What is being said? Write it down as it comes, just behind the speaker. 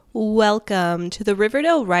Welcome to the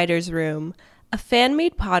Riverdale Writers' Room, a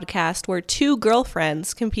fan-made podcast where two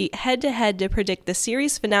girlfriends compete head-to-head to predict the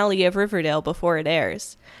series finale of Riverdale before it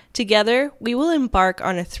airs. Together, we will embark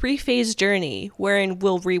on a three-phase journey wherein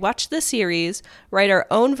we'll rewatch the series, write our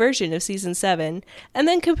own version of Season 7, and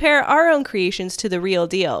then compare our own creations to the real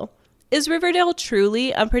deal. Is Riverdale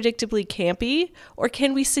truly unpredictably campy, or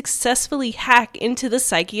can we successfully hack into the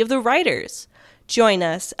psyche of the writers? Join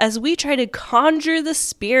us as we try to conjure the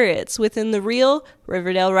spirits within the real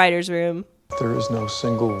Riverdale Writers' Room. There is no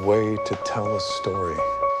single way to tell a story.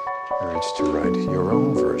 You're each to write your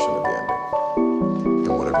own version of the ending,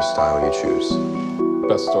 in whatever style you choose.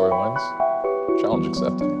 Best story wins. Challenge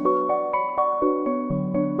accepted.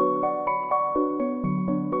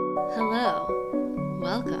 Hello.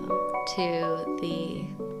 Welcome to the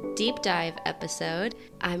deep dive episode.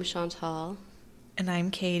 I'm Chantal. And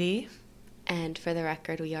I'm Katie. And for the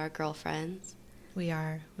record, we are girlfriends. We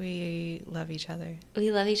are. We love each other.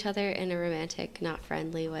 We love each other in a romantic, not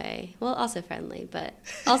friendly way. Well, also friendly, but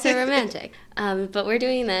also romantic. But we're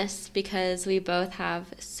doing this because we both have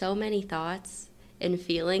so many thoughts and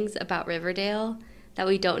feelings about Riverdale that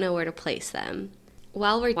we don't know where to place them.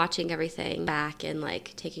 While we're watching everything back and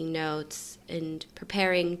taking notes and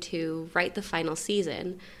preparing to write the final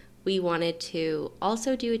season, we wanted to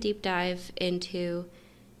also do a deep dive into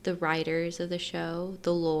the writers of the show,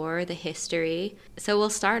 the lore, the history. So we'll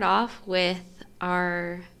start off with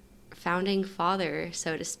our founding father,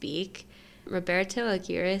 so to speak, Roberto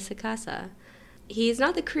Aguirre Sacasa. He's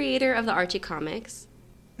not the creator of the Archie comics.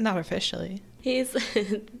 Not officially. He's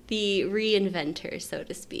the reinventor, so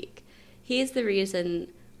to speak. He's the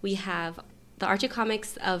reason we have the Archie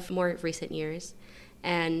comics of more recent years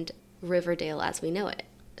and Riverdale as we know it.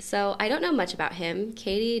 So I don't know much about him.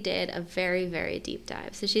 Katie did a very, very deep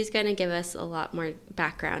dive. So she's going to give us a lot more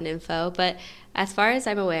background info. But as far as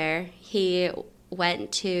I'm aware, he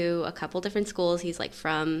went to a couple different schools. He's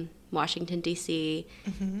from Washington, D.C.,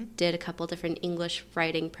 did a couple different English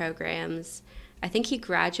writing programs. I think he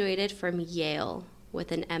graduated from Yale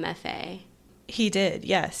with an MFA. He did,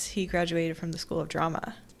 yes. He graduated from the School of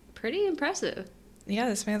Drama. Pretty impressive. Yeah,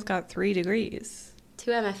 this man's got 3 degrees. 2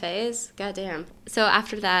 MFAs? Goddamn. So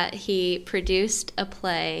after that, he produced a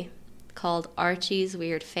play called Archie's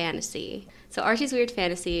Weird Fantasy. So Archie's Weird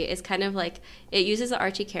Fantasy is kind of it uses the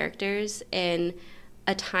Archie characters in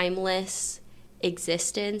a timeless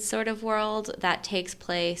existence sort of world that takes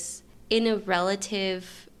place in a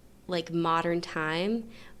relative, modern time,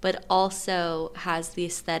 but also has the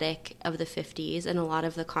aesthetic of the 50s and a lot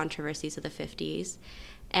of the controversies of the 50s.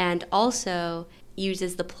 And also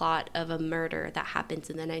uses the plot of a murder that happens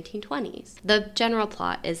in the 1920s. The general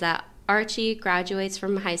plot is that Archie graduates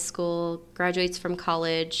from high school, graduates from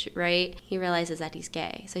college, right? He realizes that he's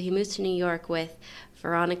gay. So he moves to New York with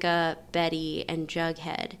Veronica, Betty, and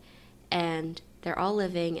Jughead. And they're all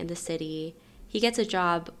living in the city. He gets a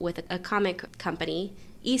job with a comic company,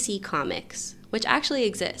 EC Comics, which actually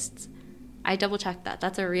exists. I double-checked that.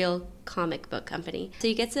 That's a real comic book company. So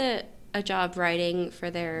he gets a job writing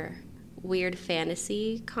for their weird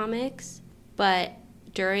fantasy comics, but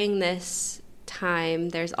during this time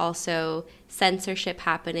there's also censorship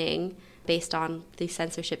happening based on the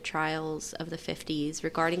censorship trials of the 50s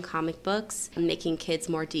regarding comic books and making kids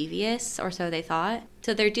more devious, or so they thought.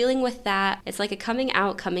 So they're dealing with that. It's like a coming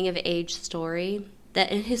of age story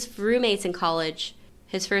that in his roommates in college,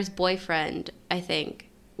 his first boyfriend, I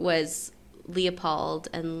think, was Leopold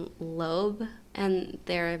and Loeb, and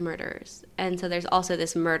they're murderers. And so there's also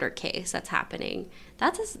this murder case that's happening.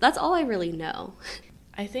 That's all I really know.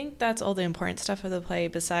 I think that's all the important stuff of the play,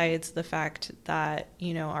 besides the fact that,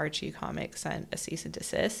 Archie Comics sent a cease and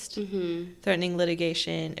desist, threatening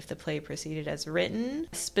litigation if the play proceeded as written.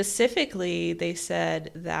 Specifically, they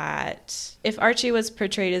said that if Archie was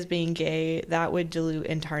portrayed as being gay, that would dilute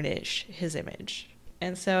and tarnish his image.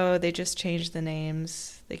 And so they just changed the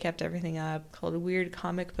names. They kept everything up, called Weird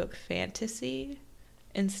Comic Book Fantasy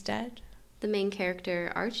instead. The main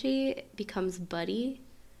character, Archie, becomes Buddy.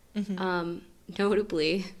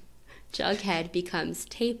 Notably, Jughead becomes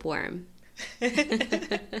Tapeworm,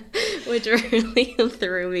 which really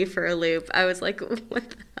threw me for a loop. I was like, what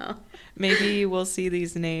the hell? Maybe we'll see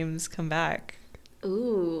these names come back.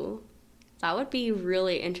 Ooh, that would be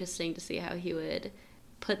really interesting to see how he would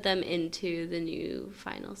put them into the new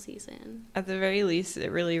final season. At the very least,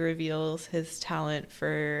 it really reveals his talent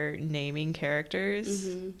for naming characters.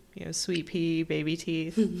 Sweet Pea, Baby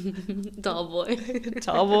Teeth. Tall Boy.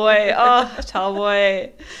 Tall Boy. Oh, Tall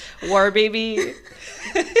Boy. War Baby.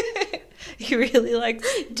 He really likes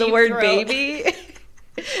the word baby.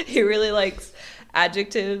 He really likes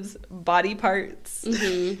adjectives, body parts.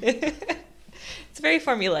 this. It's very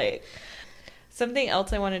formulaic. Something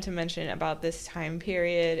else I wanted to mention about this time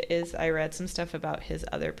period is I read some stuff about his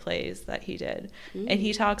other plays that he did. And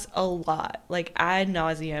he talks a lot, like ad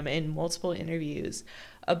nauseum in multiple interviews,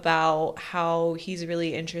 about how he's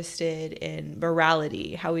really interested in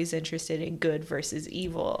morality, how he's interested in good versus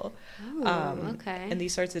evil. Okay. And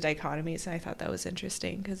these sorts of dichotomies. And I thought that was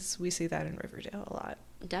interesting because we see that in Riverdale a lot.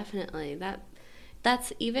 Definitely.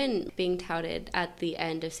 That's even being touted at the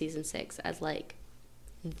end of season 6 as like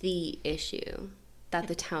the issue that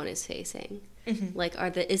the town is facing. Like,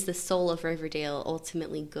 is the soul of Riverdale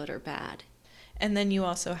ultimately good or bad? And then you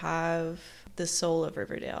also have the soul of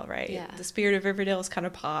Riverdale, right? Yeah. The spirit of Riverdale is kind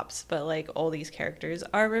of pops, but like all these characters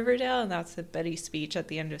are Riverdale, and that's the Betty speech at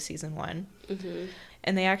the end of season 1.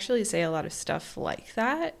 And they actually say a lot of stuff like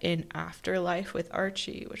that in Afterlife with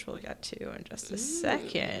Archie, which we'll get to in just a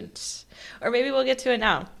second. Or maybe we'll get to it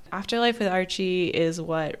now. Afterlife with Archie is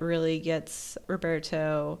what really gets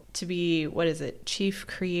Roberto to be, chief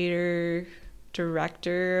creator,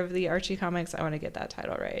 director of the Archie comics? I want to get that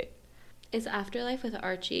title right. Is Afterlife with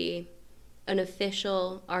Archie an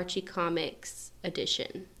official Archie Comics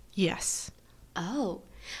edition? Yes. Oh,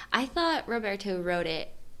 I thought Roberto wrote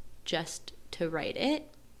it just to write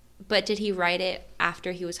it, but did he write it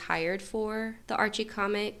after he was hired for the Archie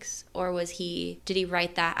Comics, or did he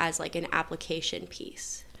write that as like an application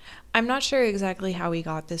piece? I'm not sure exactly how he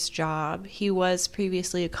got this job. He was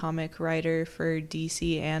previously a comic writer for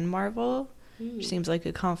DC and Marvel, which seems like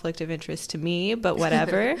a conflict of interest to me, but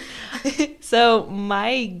whatever. So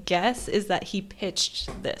my guess is that he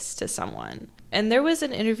pitched this to someone. And there was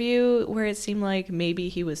an interview where it seemed like maybe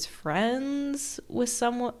he was friends with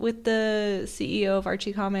the CEO of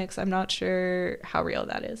Archie Comics. I'm not sure how real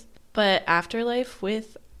that is. But Afterlife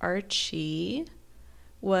with Archie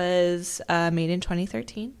was made in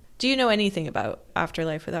 2013. Do you know anything about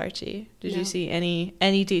Afterlife with Archie? Did you see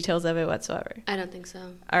any details of it whatsoever? I don't think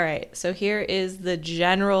so. All right. So here is the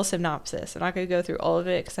general synopsis. I'm not going to go through all of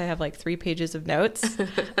it because I have like 3 pages of notes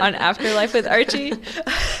on Afterlife with Archie.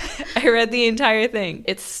 I read the entire thing.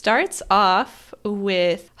 It starts off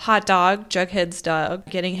with Hot Dog, Jughead's dog,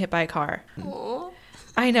 getting hit by a car. Aww.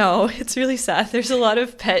 I know. It's really sad. There's a lot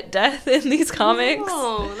of pet death in these comics.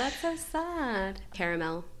 Oh, that's so sad.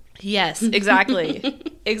 Caramel. Yes, exactly.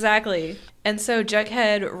 Exactly. And so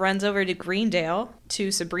Jughead runs over to Greendale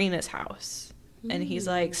to Sabrina's house. And he's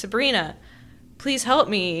like, Sabrina, please help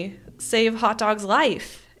me save Hot Dog's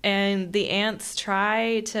life. And the ants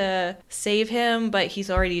try to save him, but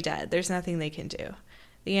he's already dead. There's nothing they can do.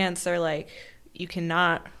 The ants are like, you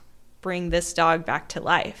cannot bring this dog back to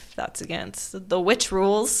life. That's against the witch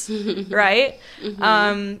rules, right?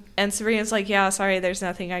 And Sabrina's like, yeah, sorry, there's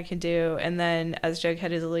nothing I can do. And then as Jughead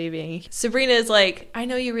is leaving, Sabrina is like, I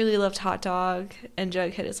know you really loved Hot Dog. And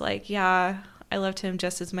Jughead is like, yeah, I loved him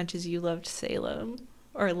just as much as you loved Salem.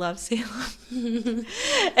 Or love Salem.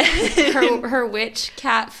 her witch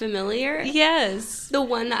cat familiar? Yes. The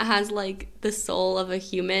one that has like the soul of a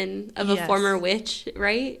human, of a former witch,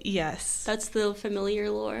 right? Yes. That's the familiar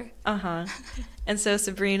lore. Uh-huh. And so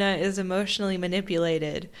Sabrina is emotionally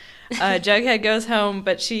manipulated. Jughead goes home,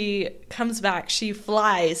 but she comes back. She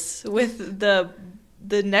flies with the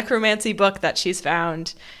necromancy book that she's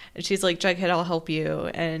found. And she's like, Jughead, I'll help you.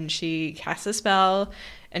 And she casts a spell.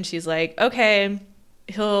 And she's like, okay,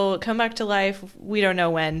 he'll come back to life. We don't know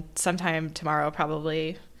when. Sometime tomorrow,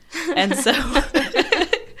 probably. And so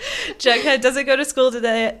Jughead doesn't go to school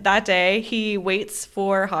that day. He waits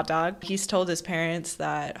for Hot Dog. He's told his parents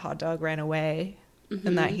that Hot Dog ran away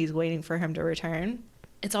and that he's waiting for him to return.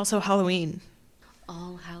 It's also Halloween.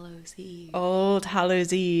 All Hallows Eve. Old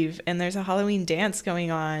Hallows Eve. And there's a Halloween dance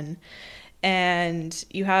going on. And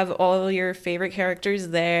you have all your favorite characters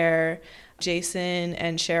there. Jason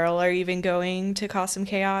and Cheryl are even going to cause some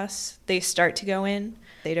chaos. They start to go in.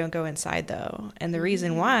 They don't go inside, though. And the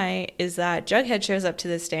reason why is that Jughead shows up to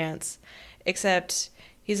this dance, except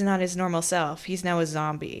he's not his normal self. He's now a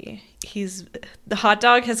zombie. The Hot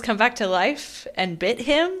Dog has come back to life and bit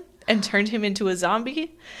him and turned him into a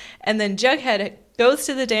zombie. And then Jughead goes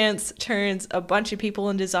to the dance, turns a bunch of people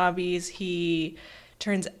into zombies. He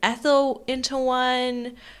turns Ethel into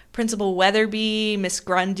one, Principal Weatherby, Miss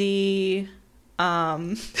Grundy.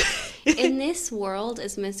 In this world,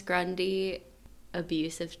 is Miss Grundy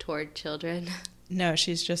abusive toward children? No,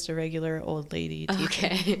 she's just a regular old lady teacher.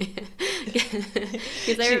 Okay.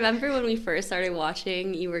 Because I remember when we first started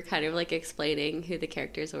watching, you were kind of like explaining who the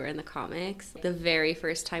characters were in the comics. The very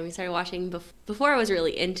first time we started watching, before I was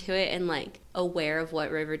really into it and like aware of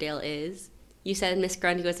what Riverdale is, you said Miss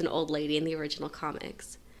Grundy was an old lady in the original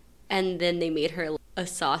comics. And then they made her a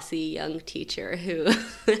saucy young teacher who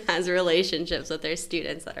has relationships with their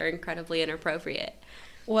students that are incredibly inappropriate.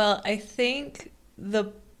 Well, I think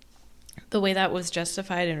the way that was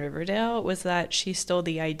justified in Riverdale was that she stole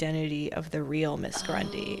the identity of the real Miss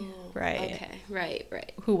Grundy, right? Okay,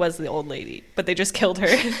 right. Who was the old lady, but they just killed her.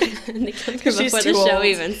 And they killed her before the show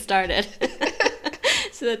even started.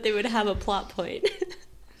 So that they would have a plot point.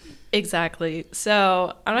 Exactly.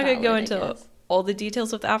 So I'm not going to go into Ridiculous. all the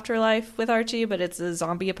details of Afterlife with Archie, but it's a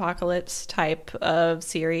zombie apocalypse type of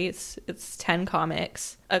series. It's 10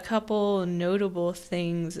 comics. A couple notable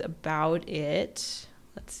things about it.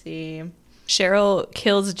 Let's see. Cheryl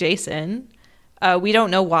kills Jason. We don't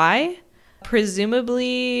know why.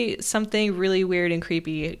 Presumably something really weird and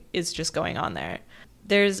creepy is just going on there.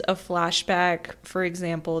 There's a flashback, for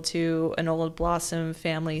example, to an old Blossom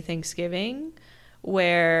family Thanksgiving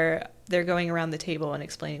where they're going around the table and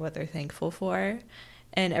explaining what they're thankful for.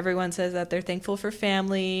 And everyone says that they're thankful for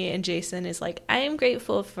family. And Jason is like, I am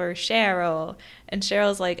grateful for Cheryl. And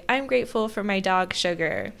Cheryl's like, I'm grateful for my dog,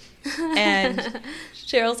 Sugar. And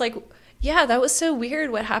Cheryl's like, yeah, that was so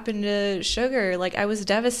weird what happened to Sugar. Like, I was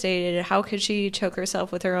devastated. How could she choke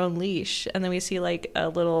herself with her own leash? And then we see, like, a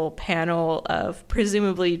little panel of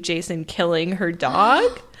presumably Jason killing her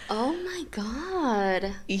dog. Oh, my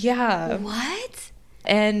God. Yeah. What?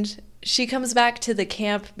 And she comes back to the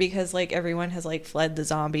camp because, like, everyone has, like, fled the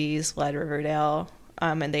zombies, fled Riverdale,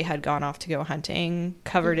 and they had gone off to go hunting,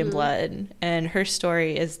 covered in blood. And her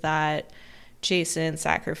story is that Jason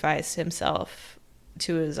sacrificed himself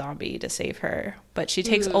to a zombie to save her. But she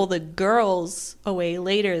takes all the girls away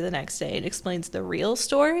later the next day and explains the real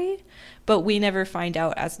story, but we never find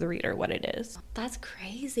out as the reader what it is. That's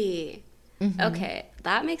crazy. Okay,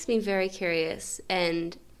 that makes me very curious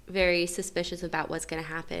and very suspicious about what's going to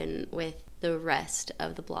happen with the rest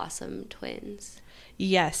of the Blossom twins.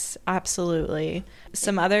 Yes, absolutely.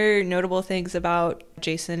 Some other notable things about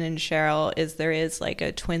Jason and Cheryl is there is like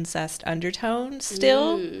a twincest undertone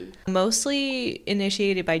still, mostly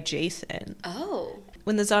initiated by Jason. Oh.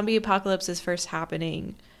 When the zombie apocalypse is first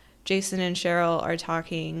happening, Jason and Cheryl are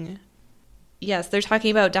talking. Yes, they're talking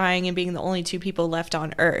about dying and being the only two people left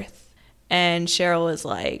on Earth. And Cheryl is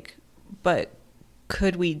like, but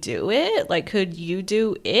could we do it? Like, could you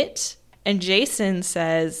do it? And Jason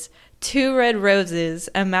says, 2 red roses,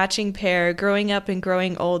 a matching pair, growing up and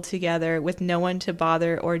growing old together with no one to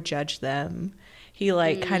bother or judge them. He,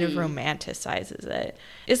 like, kind of romanticizes it.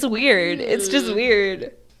 It's weird. It's just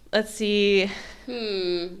weird. Let's see.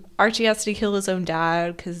 Archie has to kill his own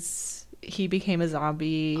dad because he became a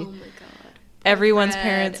zombie. Oh, my God. Everyone's Fred.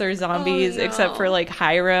 parents are zombies Oh, no. except for, like,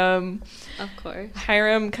 Hiram. Of course.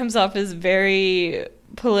 Hiram comes off as very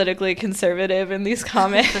politically conservative in these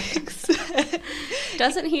comics.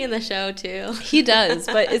 Doesn't he in the show, too? He does,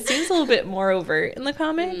 but it seems a little bit more overt in the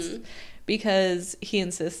comics because he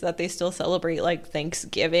insists that they still celebrate, like,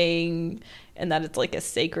 Thanksgiving and that it's, like, a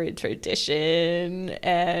sacred tradition.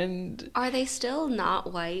 And Are they still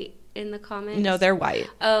not white in the comics? no, they're white.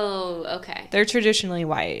 Oh, okay. They're traditionally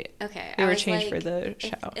white. Okay. They I were was changed like, for the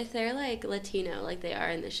show. If they're like Latino, like they are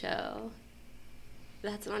in the show,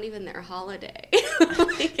 that's not even their holiday.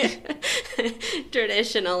 Like,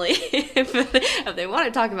 traditionally, if they want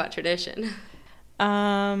to talk about tradition.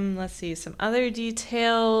 Let's see some other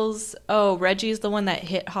details. Oh, Reggie's the one that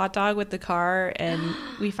hit Hot Dog with the car, and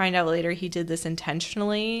we find out later he did this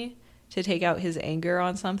intentionally to take out his anger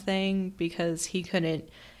on something because he couldn't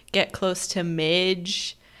get close to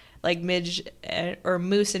Midge. Like Midge or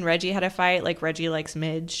Moose and Reggie had a fight. Like Reggie likes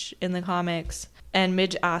Midge in the comics. And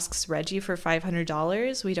Midge asks Reggie for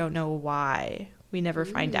 $500. We don't know why. We never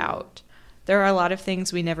find out. There are a lot of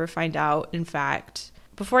things we never find out. In fact,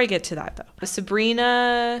 before I get to that though,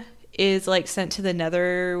 Sabrina is like sent to the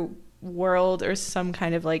nether world or some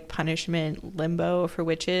kind of like punishment limbo for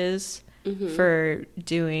witches. For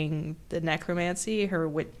doing the necromancy. Her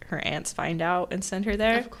aunts find out and send her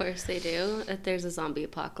there. Of course they do. If there's a zombie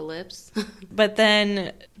apocalypse. But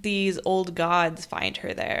then these old gods find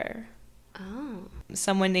her there. Oh.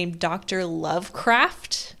 Someone named Dr.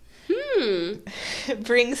 Lovecraft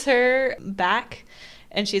brings her back.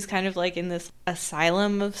 And she's kind of like in this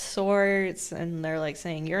asylum of sorts. And they're like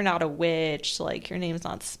saying, you're not a witch. Like, your name's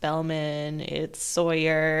not Spellman. It's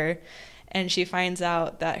Sawyer. And she finds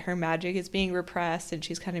out that her magic is being repressed and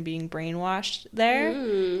she's kind of being brainwashed there.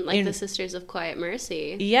 Like the Sisters of Quiet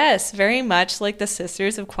Mercy. Yes, very much like the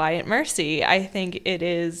Sisters of Quiet Mercy. I think it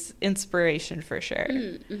is inspiration for sure.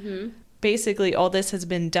 Basically, all this has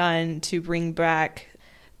been done to bring back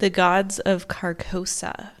the gods of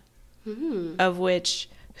Carcosa, of which,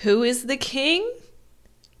 who is the king?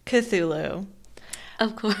 Cthulhu.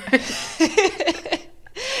 Of course.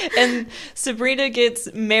 And Sabrina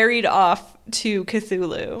gets married off to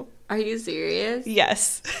Cthulhu. Are you serious?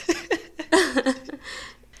 Yes.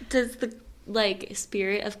 Does the like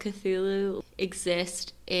spirit of Cthulhu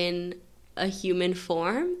exist in a human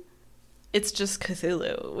form? It's just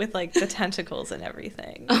Cthulhu with like the tentacles and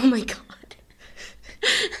everything. Oh my god.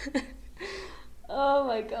 Oh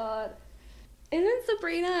my god. Isn't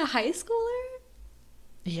Sabrina a high schooler?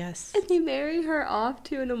 Yes. And they marry her off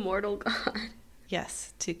to an immortal god.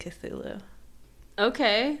 Yes, to Cthulhu.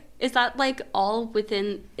 Okay. Is that like all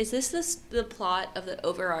within... Is this the plot of the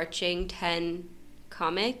overarching 10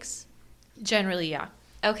 comics? Generally, yeah.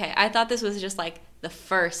 Okay, I thought this was just like the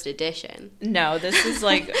first edition. No, this is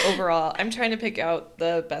like overall. I'm trying to pick out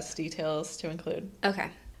the best details to include. Okay.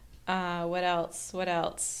 What else? What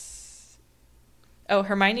else? Oh,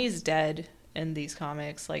 Hermione's dead in these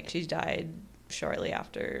comics. Like, she died shortly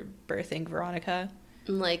after birthing Veronica.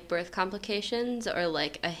 Like birth complications or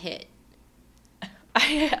like a hit?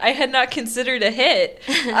 I had not considered a hit.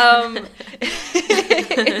 In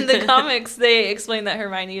the comics, they explain that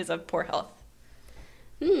Hermione is of poor health.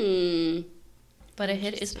 But a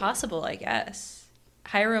hit is possible, I guess.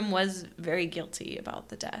 Hiram was very guilty about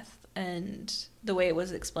the death. And the way it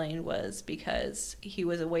was explained was because he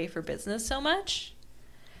was away for business so much.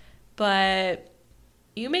 But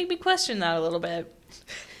you make me question that a little bit.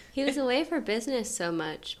 He was away for business so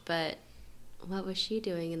much, but what was she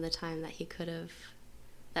doing in the time that he could have...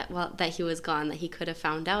 that he was gone, that he could have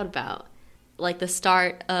found out about? Like the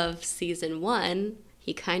start of season 1,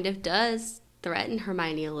 he kind of does threaten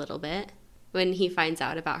Hermione a little bit when he finds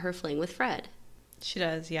out about her fling with Fred. She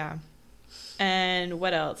does, yeah. And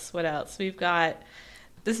what else? What else? We've got...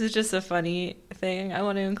 This is just a funny thing I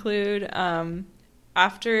want to include.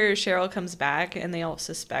 After Cheryl comes back and they all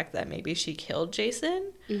suspect that maybe she killed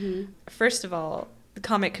Jason, first of all, the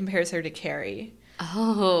comic compares her to Carrie.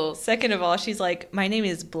 Oh. Second of all, she's like, my name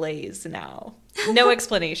is Blaze now. No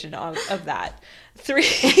explanation of that.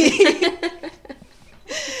 3.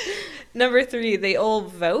 Number 3, they all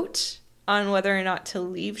vote on whether or not to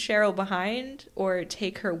leave Cheryl behind or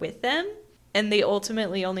take her with them. And they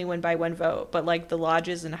ultimately only win by 1 vote. But, like, the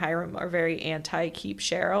Lodges and Hiram are very anti-keep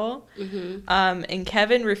Cheryl. And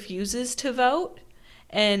Kevin refuses to vote.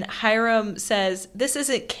 And Hiram says, this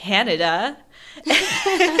isn't Canada.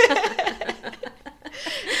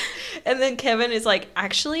 And then Kevin is like,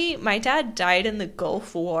 actually, my dad died in the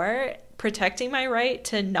Gulf War protecting my right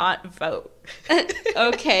to not vote.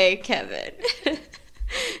 Okay, Kevin.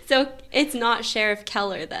 So it's not Sheriff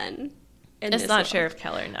Keller then? It's not Sheriff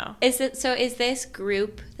Keller, no. Is this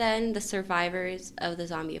group then the survivors of the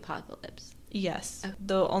zombie apocalypse? Yes. Okay.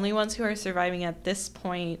 The only ones who are surviving at this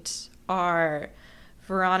point are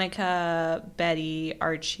Veronica, Betty,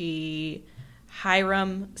 Archie,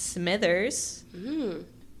 Hiram, Smithers,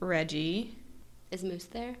 Reggie. Is Moose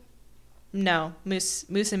there? No. Moose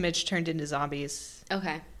and Midge turned into zombies.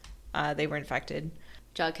 Okay. They were infected.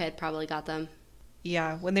 Jughead probably got them.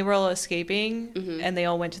 Yeah, when they were all escaping and they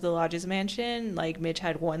all went to the Lodge's mansion, like, Midge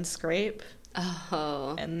had 1 scrape.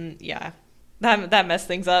 Oh. And, yeah, that messed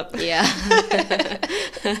things up. Yeah.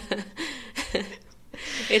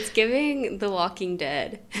 It's giving The Walking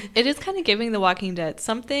Dead. It is kind of giving The Walking Dead.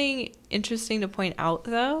 Something interesting to point out,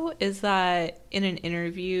 though, is that in an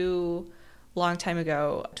interview a long time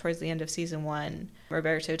ago, towards the end of season 1,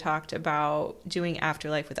 Roberto talked about doing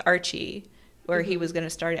Afterlife with Archie, where he was going to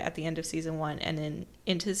start it at the end of season 1 and then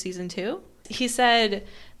into season 2. He said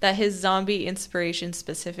that his zombie inspiration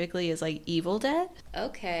specifically is like Evil Dead.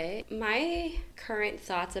 Okay. My current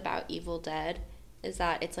thoughts about Evil Dead is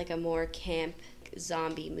that it's like a more camp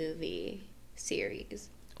zombie movie series.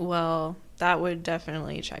 Well, that would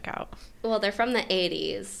definitely check out. Well, they're from the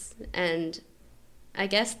 80s, and I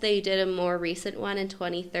guess they did a more recent one in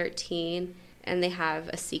 2013, and they have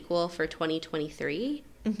a sequel for 2023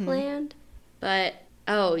 planned. But,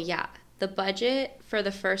 oh yeah, the budget for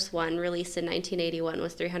the first one, released in 1981,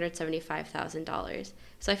 was $375,000.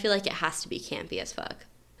 So I feel like it has to be campy as fuck.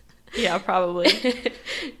 Yeah, probably.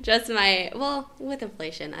 With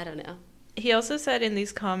inflation, I don't know. He also said in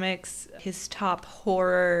these comics his top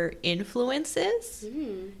horror influences.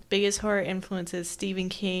 Biggest horror influences: Stephen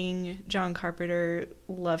King, John Carpenter,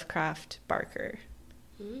 Lovecraft, Barker.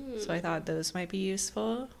 So I thought those might be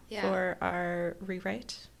useful for our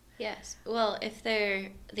rewrite. Yes. Well, if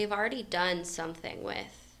they've already done something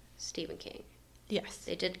with Stephen King. Yes.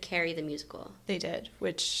 They did Carrie the musical. They did,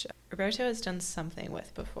 which Roberto has done something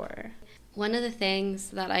with before. One of the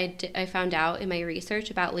things that I found out in my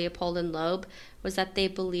research about Leopold and Loeb was that they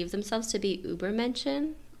believe themselves to be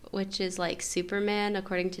Übermenschen, which is like Superman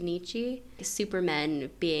according to Nietzsche.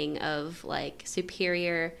 Supermen being of like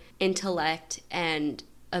superior intellect and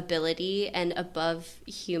ability and above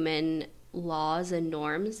human laws and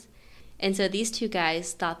norms. And so these two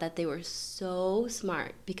guys thought that they were so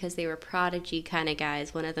smart because they were prodigy kind of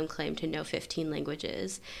guys. One of them claimed to know 15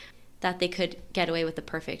 languages, that they could get away with the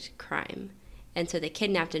perfect crime. And so they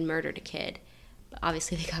kidnapped and murdered a kid.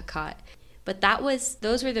 Obviously they got caught. But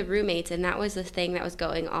those were the roommates, and that was the thing that was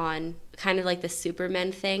going on, kind of like the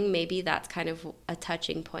Superman thing. Maybe that's kind of a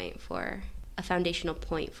touching point for, a foundational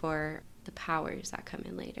point for the powers that come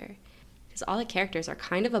in later. Because all the characters are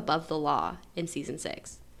kind of above the law in season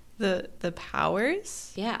 6. The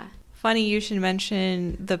powers? Yeah. Funny you should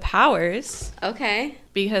mention the powers. Okay.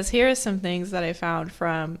 Because here are some things that I found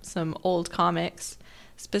from some old comics.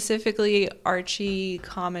 Specifically, Archie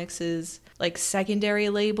Comics' like secondary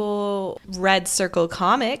label, Red Circle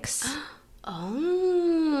Comics.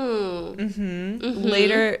 Oh. Mm-hmm.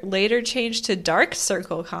 Mm-hmm. Later changed to Dark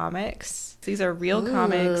Circle Comics. These are real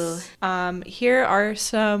comics. Here are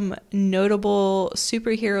some notable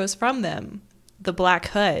superheroes from them. The Black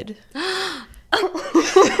Hood.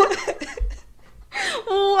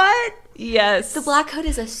 What? Yes. The Black Hood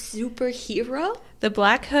is a superhero? The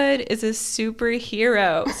Black Hood is a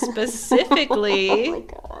superhero. Specifically, Oh my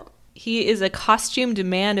God. He is a costumed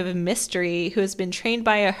man of mystery who has been trained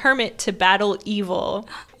by a hermit to battle evil.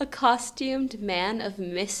 A costumed man of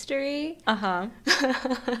mystery? Uh-huh.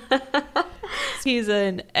 He's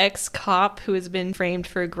an ex-cop who has been framed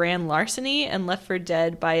for grand larceny and left for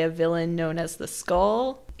dead by a villain known as the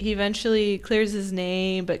Skull. He eventually clears his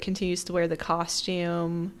name but continues to wear the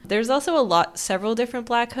costume. There's also several different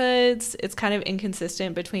Black Hoods. It's kind of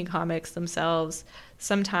inconsistent between comics themselves.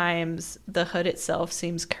 Sometimes the hood itself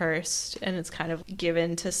seems cursed and it's kind of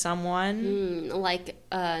given to someone. Like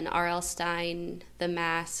an R.L. Stine, The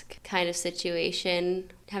Mask kind of situation.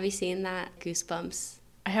 Have you seen that? Goosebumps.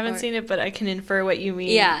 I haven't seen it, but I can infer what you mean.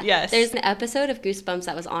 Yeah. Yes. There's an episode of Goosebumps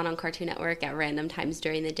that was on Cartoon Network at random times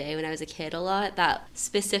during the day when I was a kid a lot that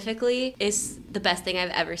specifically is the best thing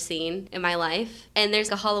I've ever seen in my life. And there's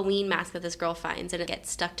a Halloween mask that this girl finds and it gets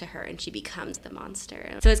stuck to her and she becomes the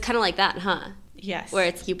monster. So it's kind of like that, huh? Yes. Where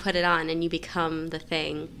it's you put it on and you become the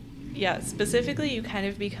thing. Yeah, specifically you kind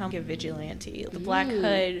of become a vigilante. The Black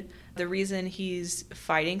Hood, the reason he's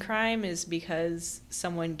fighting crime is because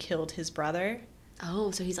someone killed his brother.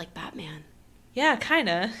 Oh, so he's like Batman. Yeah, kind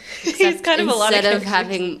of. He's kind of a lot of Instead of characters.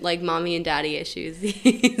 having like mommy and daddy issues,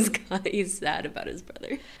 he's sad about his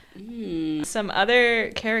brother. Some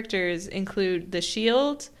other characters include the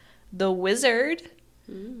Shield, the Wizard,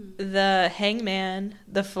 the Hangman,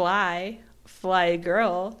 the Fly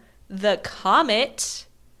Girl, the Comet,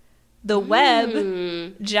 the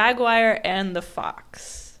Web, Jaguar, and the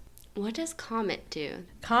Fox. What does Comet do?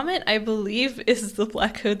 Comet, I believe, is the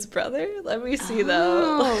Black Hood's brother. Let me see,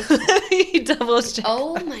 though. Let me double check.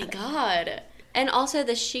 Oh, my God. And also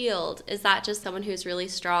the Shield. Is that just someone who's really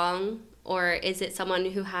strong? Or is it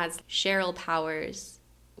someone who has Cheryl powers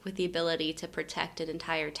with the ability to protect an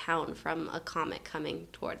entire town from a comet coming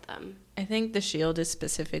toward them? I think the Shield is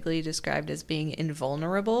specifically described as being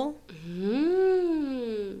invulnerable.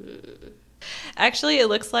 Actually, it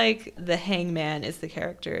looks like the Hangman is the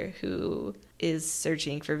character who is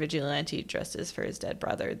searching for vigilante justice for his dead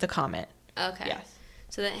brother, the Comet. Okay. Yes.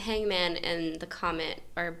 So the Hangman and the Comet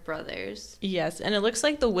are brothers. Yes, and it looks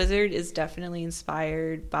like the Wizard is definitely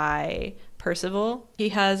inspired by Percival. He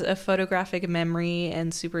has a photographic memory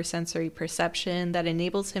and supersensory perception that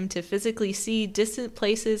enables him to physically see distant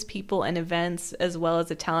places, people, and events, as well as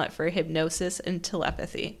a talent for hypnosis and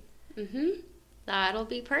telepathy. That'll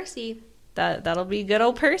be Percy. That'll be good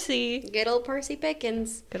old Percy. Good old Percy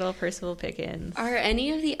Pickens. Good old Percival Pickens. Are any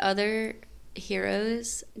of the other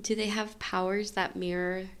heroes, do they have powers that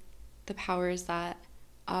mirror the powers that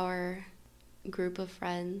our group of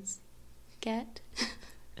friends get?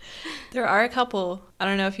 There are a couple. I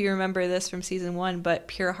don't know if you remember this from season 1, but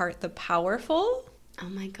Pureheart the Powerful Oh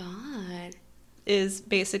my God. is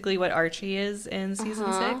basically what Archie is in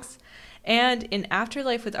season 6. And in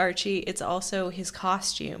Afterlife with Archie, it's also his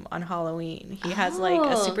costume on Halloween. He has like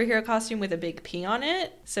a superhero costume with a big P on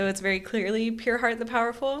it. So it's very clearly Pureheart the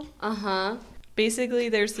Powerful. Basically,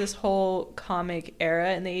 there's this whole comic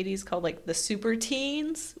era in the 80s called like the Super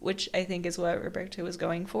Teens, which I think is what Roberto was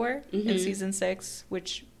going for in season 6,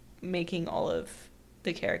 which making all of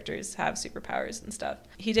the characters have superpowers and stuff.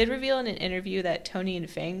 He did reveal in an interview that Tony and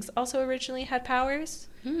Fangs also originally had powers,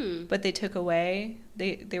 but they took away.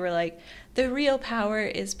 They were like, the real power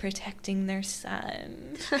is protecting their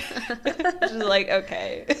son. Just like,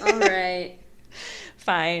 okay. All right.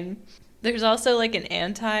 Fine. There's also like an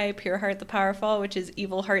anti-Pure Heart the Powerful, which is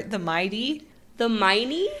Evil Heart the Mighty. The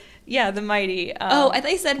Miney? Yeah, the Mighty. Oh, I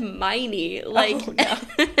thought you said Miney. Like, oh,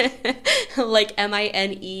 no. like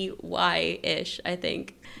Miney-ish, I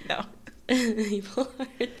think. No. Evil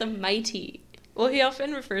Heart the Mighty. Well, he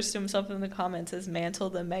often refers to himself in the comments as Mantle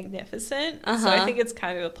the Magnificent. So Uh-huh. I think it's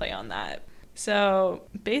kind of a play on that. So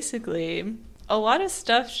basically, a lot of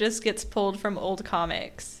stuff just gets pulled from old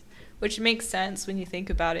comics, which makes sense when you think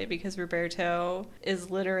about it because Roberto is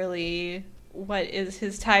literally, what is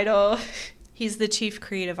his title? He's the chief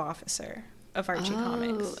creative officer of Archie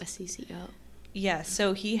Comics. Oh, a CCO. Yeah,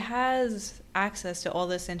 so he has access to all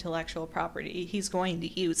this intellectual property. He's going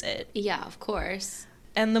to use it. Yeah, of course.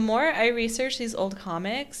 And the more I researched these old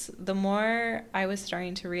comics, the more I was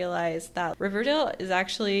starting to realize that Riverdale is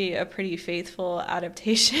actually a pretty faithful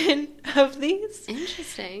adaptation of these.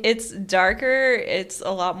 Interesting. It's darker, it's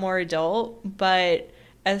a lot more adult, but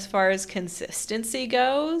as far as consistency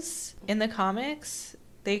goes in the comics,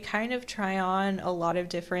 they kind of try on a lot of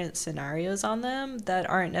different scenarios on them that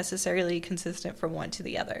aren't necessarily consistent from one to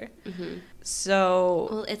the other. Mm-hmm. So,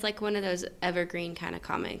 Well, it's like one of those evergreen kind of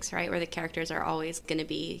comics, right? Where the characters are always going to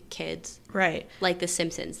be kids. right. Like The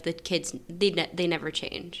Simpsons. The kids, they never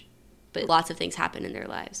change. But lots of things happen in their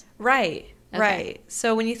lives. Right, Okay. right.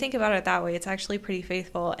 So when you think about it that way, it's actually pretty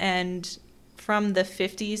faithful. And from the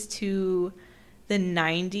 50s to the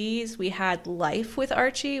 90s, we had Life with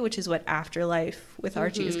Archie, which is what Afterlife with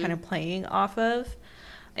Archie is kind of playing off of.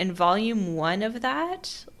 And volume 1 of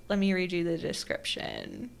that, let me read you the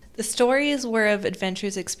description. The stories were of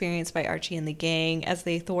adventures experienced by Archie and the gang as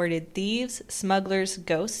they thwarted thieves, smugglers,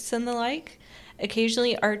 ghosts, and the like.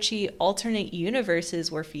 Occasionally, Archie alternate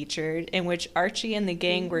universes were featured, in which Archie and the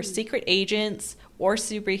gang were secret agents or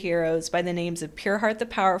superheroes by the names of Pureheart the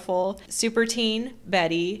Powerful, Super Teen,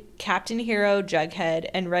 Betty, Captain Hero, Jughead,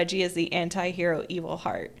 and Reggie as the anti-hero Evil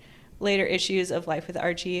Heart. Later issues of Life with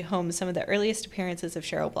Archie home some of the earliest appearances of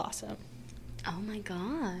Cheryl Blossom. Oh my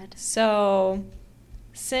god. So,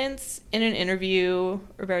 since in an interview,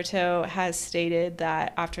 Roberto has stated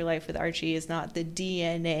that Afterlife with Archie is not the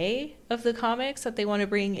DNA of the comics that they want to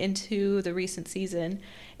bring into the recent season,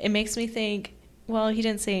 it makes me think, well, he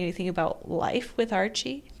didn't say anything about Life with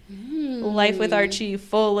Archie. Life with Archie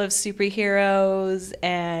full of superheroes,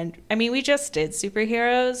 and I mean, we just did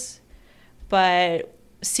superheroes, but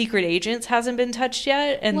Secret Agents hasn't been touched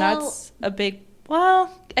yet, and Well, that's a big,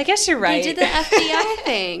 well, I guess you're right. They did the FBI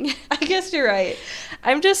thing. I guess you're right.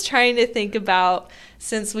 I'm just trying to think about,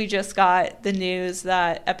 since we just got the news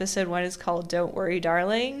that episode 1 is called Don't Worry,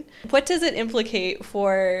 Darling, what does it implicate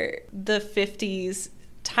for the 50s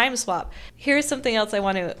time swap? Here's something else I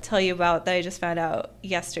want to tell you about that I just found out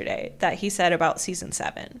yesterday that he said about season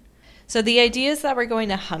 7. So the idea is that we're going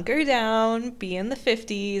to hunker down, be in the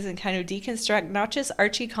 50s, and kind of deconstruct not just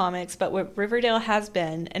Archie comics, but what Riverdale has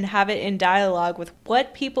been, and have it in dialogue with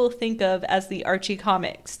what people think of as the Archie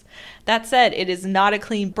comics. That said, it is not a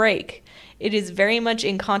clean break. It is very much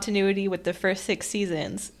in continuity with the first 6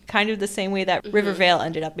 seasons, kind of the same way that Rivervale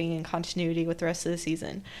ended up being in continuity with the rest of the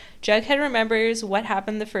season. Jughead remembers what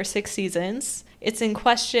happened the first 6 seasons. It's in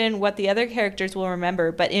question what the other characters will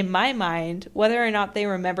remember, but in my mind, whether or not they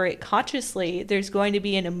remember it consciously, there's going to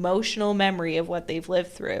be an emotional memory of what they've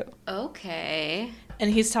lived through. Okay. And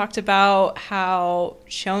he's talked about how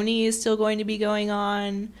Shoni is still going to be going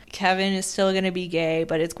on. Kevin is still going to be gay,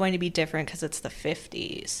 but it's going to be different because it's the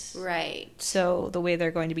 50s. Right. So the way they're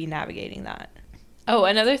going to be navigating that. Oh,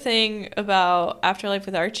 another thing about Afterlife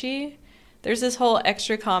with Archie, there's this whole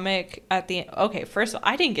extra comic at the... Okay, first of all,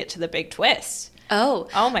 I didn't get to the big twist. Oh.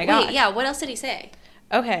 Oh my God. Wait, yeah, what else did he say?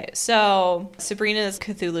 Okay, so Sabrina is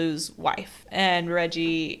Cthulhu's wife, and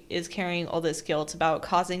Reggie is carrying all this guilt about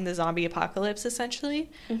causing the zombie apocalypse,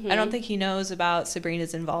 essentially. I don't think he knows about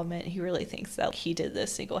Sabrina's involvement. He really thinks that he did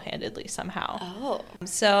this single-handedly somehow. Oh.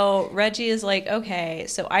 So Reggie is like, okay,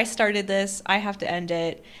 so I started this, I have to end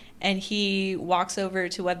it. And he walks over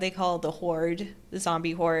to what they call the Horde, the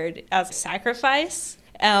zombie horde, as a sacrifice.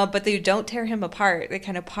 But they don't tear him apart. They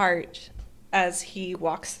kind of part as he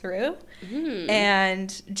walks through. And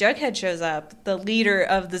Jughead shows up, the leader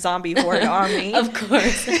of the zombie horde army. Of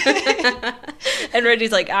course. And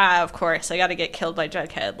Reggie's like, of course, I got to get killed by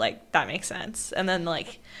Jughead. Like, that makes sense. And then,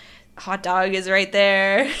 like, Hot Dog is right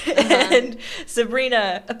there. And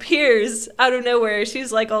Sabrina appears out of nowhere.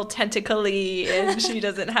 She's like all tentacly and she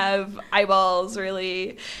doesn't have eyeballs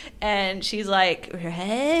really. And she's like,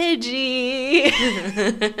 Reggie.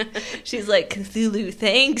 She's like, Cthulhu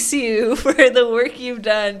thanks you for the work you've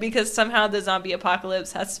done, because somehow the zombie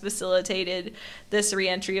apocalypse has facilitated this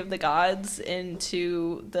re-entry of the gods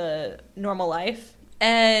into the normal life.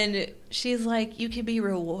 And she's like, you can be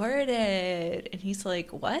rewarded. And he's like,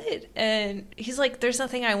 what? And he's like, there's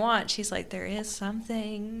nothing I want. She's like, there is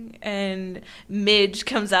something. And Midge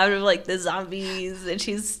comes out of like the zombies and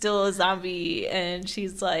she's still a zombie. And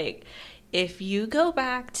she's like, if you go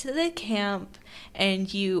back to the camp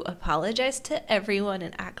and you apologize to everyone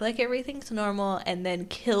and act like everything's normal and then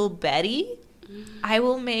kill Betty, I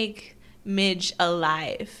will make Midge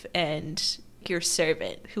alive and your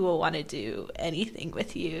servant who will want to do anything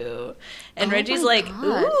with you. And Reggie's like,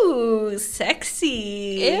 God. Ooh,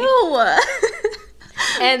 sexy. Ew.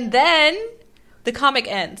 And then the comic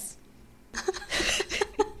ends.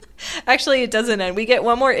 Actually, it doesn't end. We get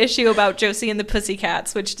one more issue about Josie and the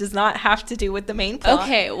Pussycats, which does not have to do with the main plot.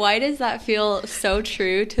 Okay, why does that feel so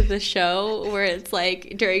true to the show where it's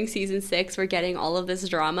like during season 6 we're getting all of this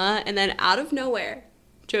drama and then out of nowhere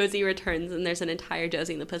Josie returns and there's an entire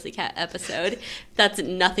Josie and the Pussycat episode that's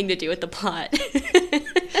nothing to do with the plot.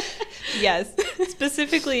 Yes.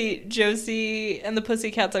 Specifically, Josie and the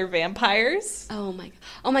Pussycats are vampires. Oh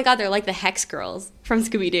my god, they're like the Hex Girls from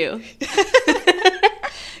Scooby-Doo.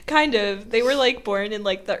 Kind of. They were like born in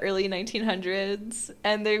like the early 1900s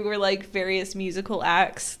and they were like various musical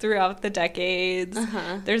acts throughout the decades.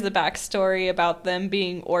 There's a backstory about them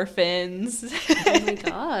being orphans. Oh my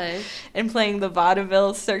gosh. And playing the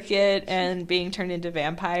vaudeville circuit and being turned into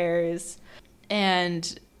vampires.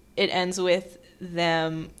 And it ends with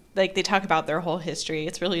them, like they talk about their whole history.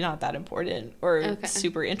 It's really not that important or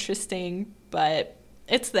super interesting, but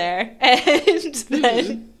it's there. And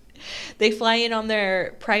then they fly in on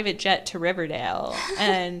their private jet to Riverdale,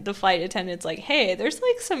 and the flight attendant's like, hey, there's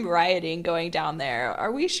like some rioting going down there.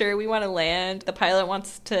 Are we sure we want to land? The pilot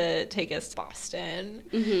wants to take us to Boston.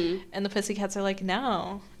 And the Pussycats are like,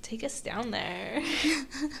 no, take us down there.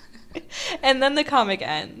 And then the comic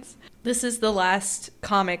ends. This is the last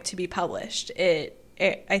comic to be published. I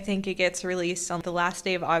think it gets released on the last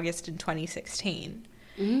day of August in 2016.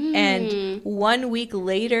 And 1 week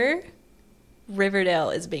later,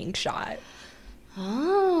 Riverdale is being shot.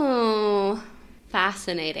 Oh,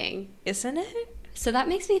 fascinating. Isn't it? So that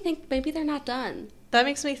makes me think maybe they're not done. That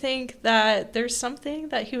makes me think that there's something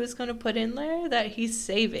that he was going to put in there that he's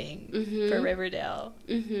saving for Riverdale.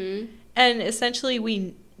 And essentially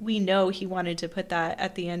we know he wanted to put that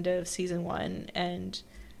at the end of season 1 and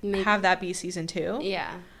have that be season 2.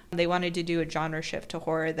 Yeah. They wanted to do a genre shift to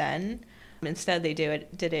horror then. Instead, they did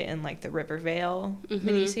it in like the Rivervale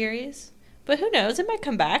miniseries. But who knows? It might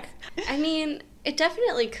come back. I mean, it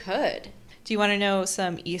definitely could. Do you want to know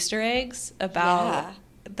some Easter eggs about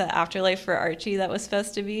the afterlife for Archie that was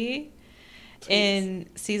supposed to be? Please. In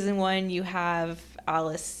season 1, you have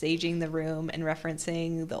Alice saging the room and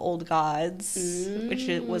referencing the old gods, which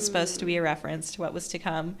was supposed to be a reference to what was to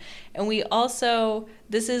come. And we also,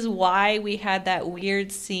 this is why we had that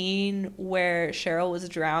weird scene where Cheryl was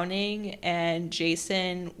drowning and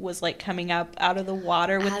Jason was like coming up out of the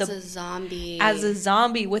water with as a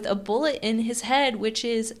zombie with a bullet in his head, which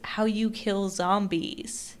is how you kill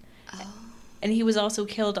zombies. Oh. And he was also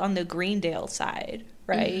killed on the Greendale side,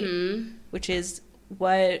 right? Which is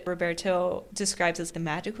what Roberto describes as the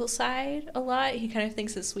magical side a lot. He kind of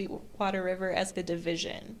thinks of Sweetwater River as the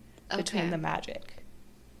division between the magic.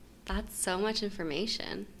 That's so much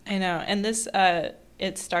information. I know. And this,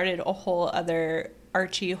 it started a whole other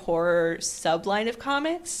Archie horror subline of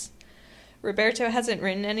comics. Roberto hasn't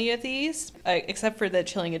written any of these, except for The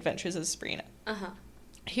Chilling Adventures of Sabrina.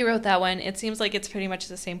 He wrote that one. It seems like it's pretty much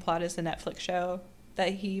the same plot as the Netflix show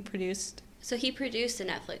that he produced. So he produced a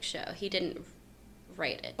Netflix show. He didn't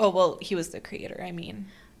write it. Oh, well, he was the creator, I mean.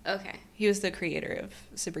 Okay. He was the creator of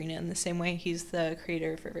Sabrina in the same way he's the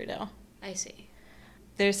creator of Riverdale. I see.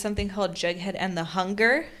 There's something called Jughead and the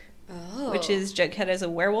Hunger, which is Jughead as a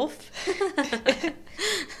werewolf.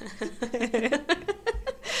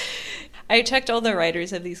 I checked all the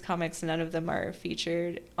writers of these comics. None of them are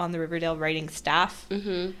featured on the Riverdale writing staff.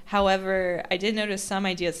 However, I did notice some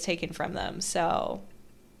ideas taken from them, so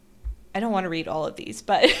I don't want to read all of these,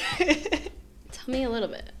 but... Tell me a little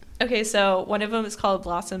bit. Okay, so one of them is called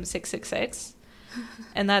Blossom 666,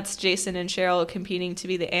 and that's Jason and Cheryl competing to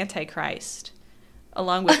be the Antichrist,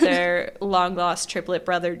 along with their long-lost triplet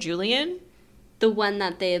brother, Julian. The one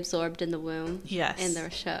that they absorbed in the womb? Yes. In their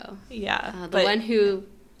show? Yeah. The one who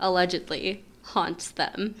allegedly haunts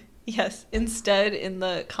them. Yes. Instead, in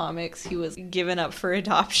the comics, he was given up for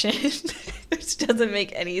adoption, which doesn't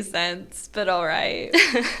make any sense, but all right.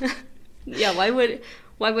 Yeah, why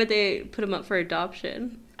would they put him up for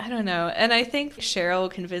adoption? I don't know. And I think Cheryl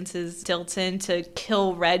convinces Dilton to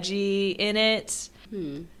kill Reggie in it.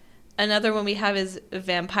 Another one we have is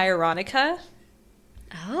Vampironica.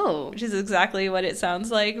 Oh. which is exactly what it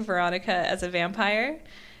sounds like, Veronica as a vampire.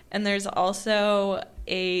 And there's also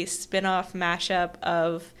a spin-off mashup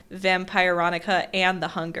of Vampire Veronica and The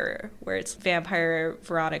Hunger, where it's Vampire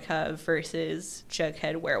Veronica versus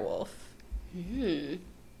Jughead Werewolf.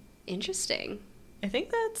 Interesting. I think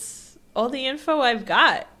that's all the info I've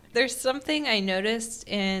got. There's something I noticed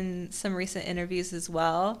in some recent interviews as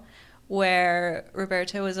well, where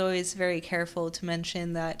Roberto was always very careful to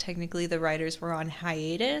mention that technically the writers were on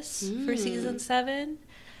hiatus for season 7.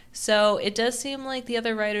 So it does seem like the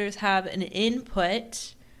other writers have an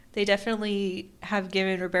input. They definitely have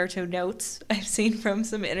given Roberto notes I've seen from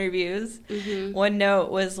some interviews. One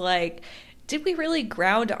note was like, did we really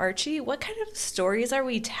ground Archie? What kind of stories are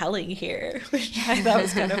we telling here? Which I thought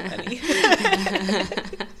was kind of funny.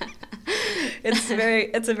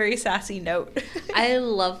 It's a very sassy note. I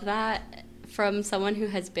love that from someone who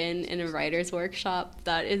has been in a writer's workshop.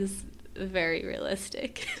 That is very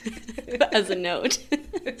realistic as a note.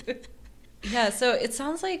 Yeah, so it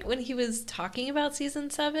sounds like when he was talking about season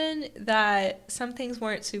 7 that some things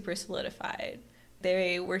weren't super solidified.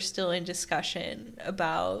 They were still in discussion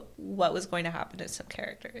about what was going to happen to some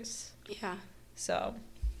characters. Yeah. So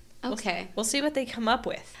okay. We'll see what they come up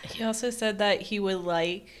with. He also said that he would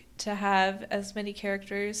like to have as many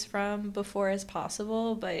characters from before as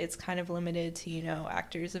possible, but it's kind of limited to, you know,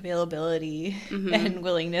 actors' availability and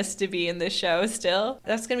willingness to be in the show still.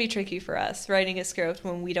 That's going to be tricky for us, writing a script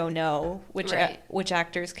when we don't know which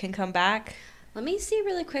actors can come back. Let me see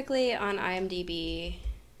really quickly on IMDb,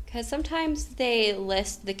 because sometimes they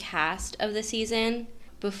list the cast of the season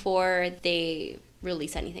before they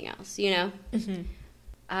release anything else, you know?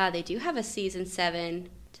 They do have a season 7.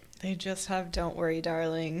 They just have Don't Worry,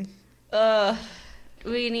 Darling.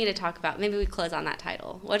 We need to talk about, maybe we close on that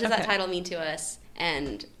title. What does that title mean to us?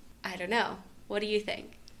 And I don't know. What do you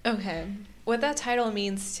think? Okay. What that title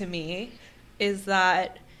means to me is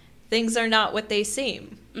that things are not what they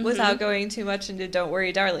seem, without going too much into Don't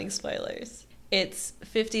Worry, Darling spoilers. It's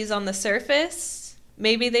 50s on the surface.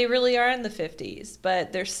 Maybe they really are in the 50s,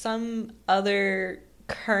 but there's some other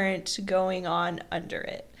current going on under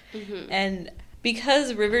it. And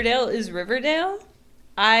because Riverdale is Riverdale,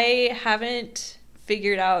 I haven't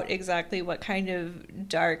figured out exactly what kind of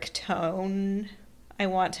dark tone I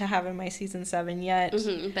want to have in my season 7 yet.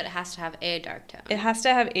 But it has to have a dark tone. It has to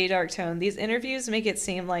have a dark tone. These interviews make it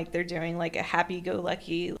seem like they're doing like a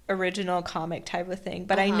happy-go-lucky original comic type of thing,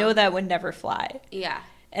 but I know that would never fly. Yeah.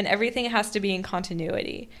 And everything has to be in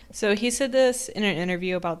continuity. So he said this in an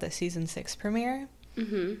interview about the season 6 premiere.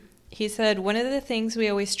 He said, one of the things we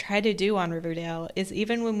always try to do on Riverdale is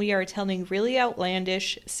even when we are telling really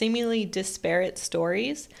outlandish, seemingly disparate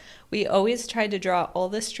stories, we always try to draw all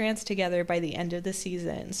the strands together by the end of the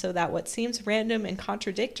season so that what seems random and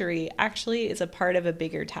contradictory actually is a part of a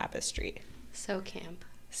bigger tapestry. So camp.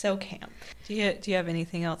 So camp. Do you have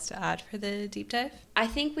anything else to add for the deep dive? I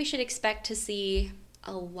think we should expect to see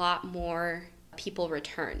a lot more people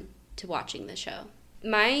return to watching the show.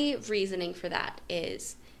 My reasoning for that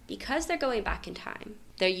is because they're going back in time,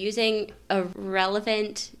 they're using a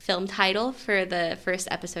relevant film title for the first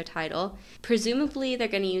episode title. Presumably, they're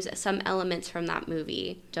going to use some elements from that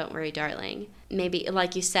movie, Don't Worry, Darling. Maybe,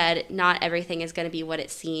 like you said, not everything is going to be what it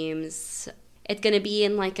seems. It's going to be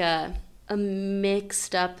in like a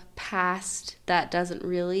mixed up past that doesn't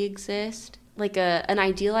really exist. Like an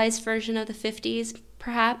idealized version of the 50s,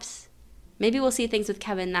 perhaps. Maybe we'll see things with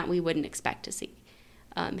Kevin that we wouldn't expect to see.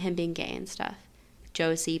 Him being gay and stuff.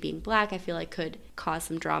 Josie being black, I feel like could cause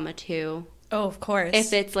some drama too. Oh, of course.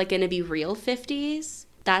 If it's like going to be real 50s,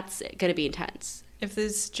 that's going to be intense. If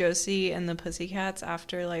this Josie and the Pussycats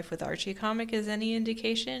Afterlife with Archie comic is any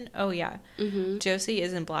indication, oh yeah. Josie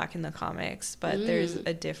isn't black in the comics, but there's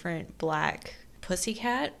a different black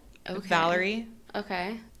Pussycat, Valerie.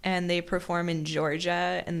 Okay. And they perform in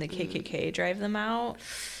Georgia and the KKK drive them out.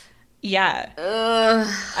 Yeah.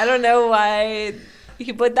 I don't know why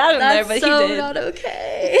he put that in there, but so he did. Not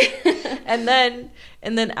okay. and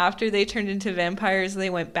then after they turned into vampires, they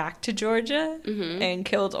went back to Georgia and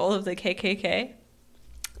killed all of the KKK.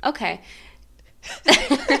 Okay.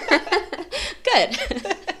 Good.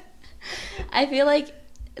 I feel like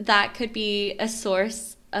that could be a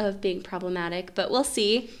source of being problematic, but we'll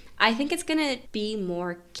see. I think it's going to be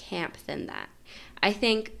more camp than that. I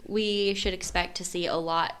think we should expect to see a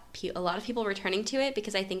lot of people returning to it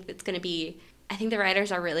because I think it's going to be... I think the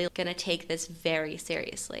writers are really going to take this very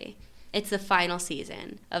seriously. It's the final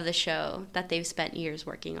season of the show that they've spent years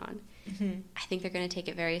working on. I think they're going to take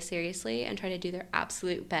it very seriously and try to do their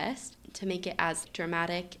absolute best to make it as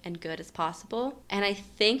dramatic and good as possible. And I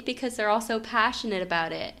think because they're all so passionate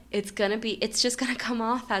about it, it's just going to come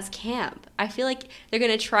off as camp. I feel like they're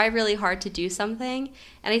going to try really hard to do something,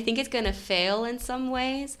 and I think it's going to fail in some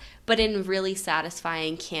ways, but in really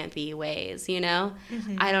satisfying, campy ways, you know?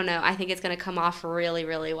 I don't know. I think it's going to come off really,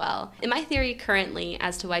 really well. And my theory currently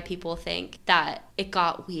as to why people think that it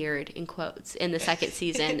got weird, in quotes, in the second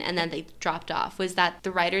season and then they dropped off was that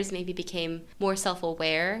the writers maybe became more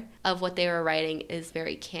self-aware of what they were writing is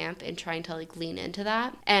very camp and trying to like lean into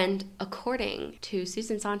that. And according to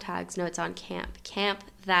Susan Sontag's notes on camp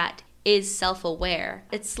that is self-aware,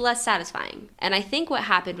 it's less satisfying. And I think what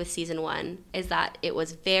happened with season 1 is that it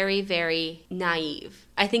was very, very naive.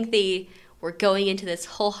 I think they were going into this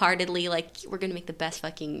wholeheartedly like, we're going to make the best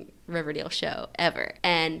fucking Riverdale show ever.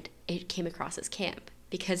 And it came across as camp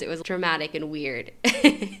because it was dramatic and weird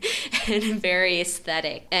and very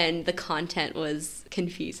aesthetic, and the content was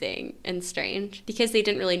confusing and strange because they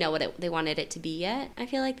didn't really know what they wanted it to be yet. I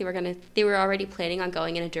feel like they were already planning on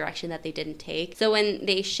going in a direction that they didn't take. So when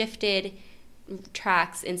they shifted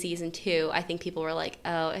tracks in season 2, I think people were like,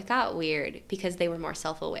 oh, it got weird, because they were more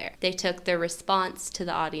self-aware. They took their response to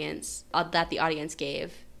the audience that the audience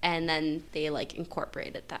gave, and then they like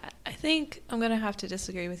incorporated that. I think I'm going to have to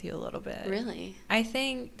disagree with you a little bit. Really? I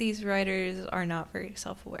think these writers are not very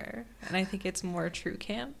self-aware, and I think it's more true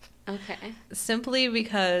camp. Okay. Simply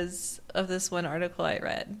because of this one article I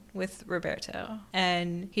read with Roberto.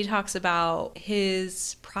 And he talks about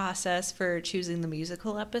his process for choosing the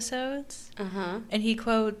musical episodes. And he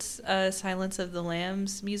quotes Silence of the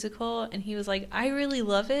Lambs musical. And he was like, I really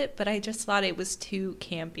love it, but I just thought it was too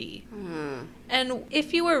campy. And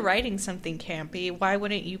if you were writing something campy, why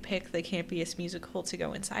wouldn't you pick the campiest musical to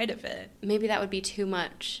go inside of it? Maybe that would be too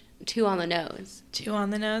much. Too on the nose. Too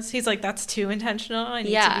on the nose? He's like, that's too intentional. I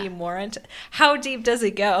need to be more How deep does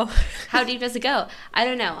it go? How deep does it go? I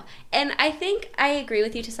don't know. And I think I agree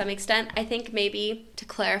with you to some extent. I think maybe to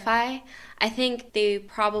clarify, I think they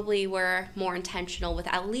probably were more intentional with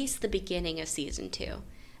at least the beginning of season 2.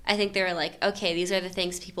 I think they were like, okay, these are the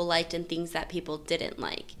things people liked and things that people didn't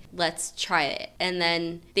like. Let's try it. And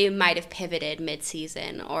then they might have pivoted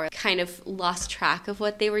mid-season or kind of lost track of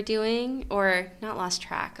what they were doing, or not lost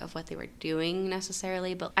track of what they were doing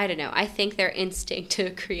necessarily, but I don't know. I think their instinct to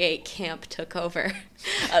create camp took over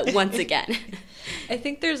once again. I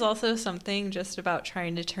think there's also something just about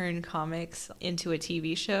trying to turn comics into a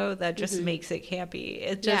TV show that just makes it campy.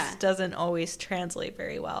 It just doesn't always translate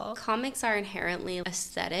very well. Comics are inherently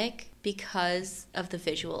aesthetic because of the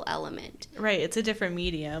visual element. Right, it's a different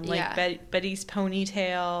medium. Like Betty's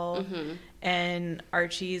ponytail and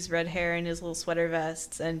Archie's red hair and his little sweater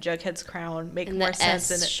vests and Jughead's crown make more sense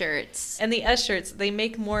in shirts. And the S shirts, they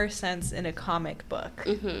make more sense in a comic book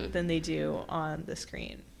than they do on the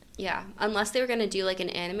screen. Yeah, unless they were going to do like an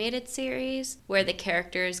animated series where the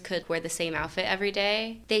characters could wear the same outfit every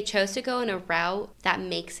day. They chose to go in a route that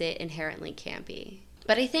makes it inherently campy.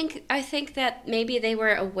 But I think that maybe they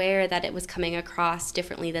were aware that it was coming across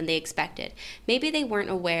differently than they expected. Maybe they weren't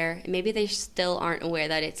aware, maybe they still aren't aware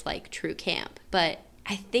that it's like true camp. But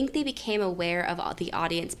I think they became aware of the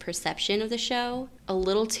audience perception of the show a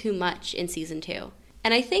little too much in season 2.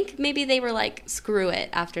 And I think maybe they were like, screw it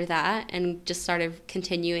after that, and just started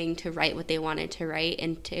continuing to write what they wanted to write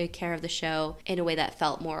and take care of the show in a way that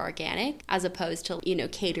felt more organic, as opposed to,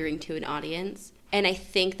 catering to an audience. And I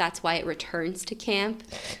think that's why it returns to camp.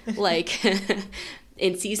 Like,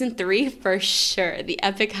 in season 3, for sure, the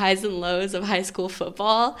epic highs and lows of high school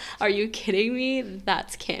football. Are you kidding me?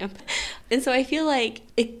 That's camp. And so I feel like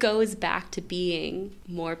it goes back to being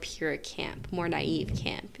more pure camp, more naive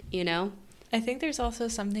camp, I think there's also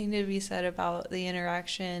something to be said about the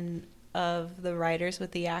interaction of the writers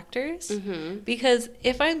with the actors, because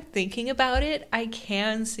if I'm thinking about it, I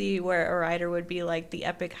can see where a writer would be like the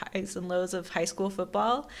epic highs and lows of high school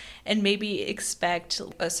football and maybe expect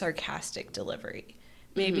a sarcastic delivery,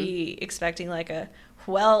 maybe expecting like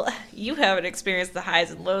well, you haven't experienced the highs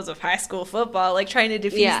and lows of high school football, like trying to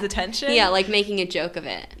diffuse the tension. Yeah, like making a joke of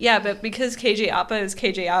it. Yeah, but because KJ Apa is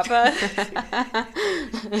KJ Apa,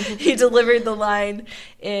 he delivered the line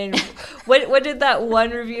in... What did that one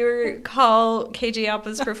reviewer call KJ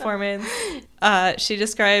Apa's performance? She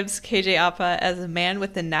describes KJ Apa as a man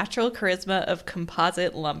with the natural charisma of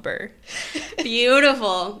composite lumber.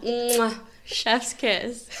 Beautiful. Mwah. Chef's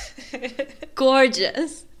kiss.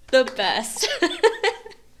 Gorgeous. The best.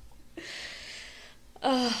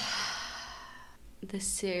 The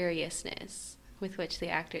seriousness with which the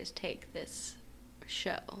actors take this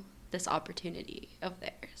show, this opportunity of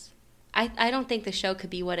theirs. I don't think the show could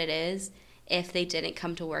be what it is if they didn't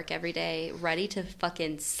come to work every day ready to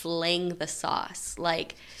fucking sling the sauce.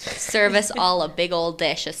 Like, serve us all a big old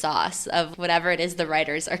dish of sauce of whatever it is the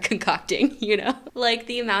writers are concocting, you know? Like,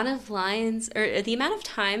 the amount of lines, or the amount of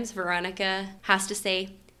times Veronica has to say,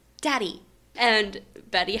 Daddy, and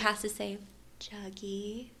Betty has to say,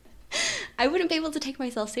 Juggy. I wouldn't be able to take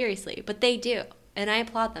myself seriously, but they do, and I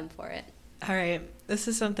applaud them for it. All right, this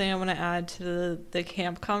is something I want to add to the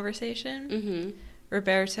camp conversation. Mm-hmm.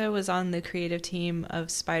 Roberto was on the creative team of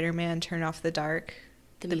Spider-Man Turn Off the Dark,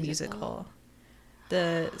 the musical.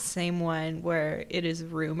 The same one where it is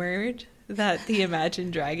rumored that the Imagine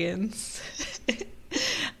Dragons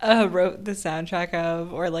wrote the soundtrack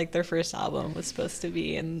of, or like their first album was supposed to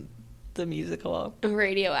be in the musical.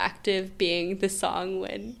 Radioactive being the song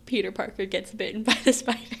when Peter Parker gets bitten by the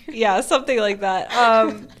spider. Yeah, something like that.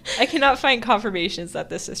 I cannot find confirmations that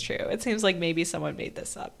this is true. It seems like maybe someone made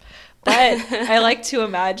this up. But I like to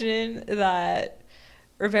imagine that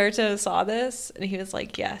Roberto saw this and he was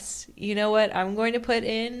like, yes, you know what I'm going to put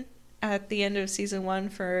in at the end of season 1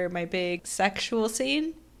 for my big sexual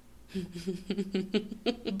scene?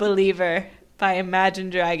 Believer by Imagine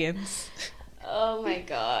Dragons. Oh my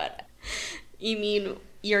god. You mean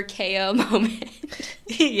your KO moment?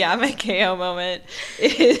 Yeah, my KO moment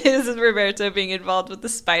is Roberto being involved with the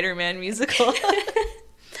Spider-Man musical.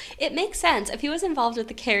 It makes sense. If he was involved with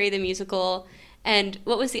the Carrie the musical, and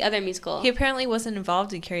what was the other musical? He apparently wasn't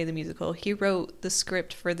involved in Carrie the musical. He wrote the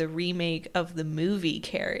script for the remake of the movie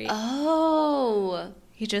Carrie. Oh.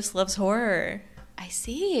 He just loves horror. I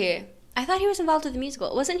see. I thought he was involved with the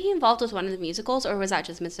musical. Wasn't he involved with one of the musicals, or was that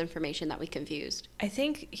just misinformation that we confused? I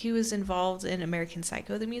think he was involved in American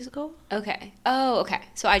Psycho the musical. Okay. Oh, okay.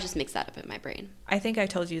 So I just mixed that up in my brain. I think I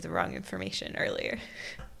told you the wrong information earlier.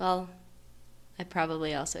 Well, I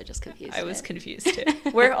probably also just confused I was confused too.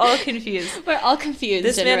 We're all confused. We're all confused.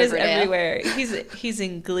 This man is Riverdale. everywhere. He's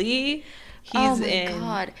in Glee. Oh my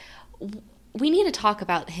god. We need to talk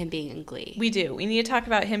about him being in Glee. We do. We need to talk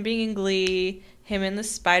about him being in Glee, him in the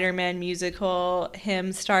Spider-Man musical,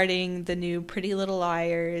 him starting the new Pretty Little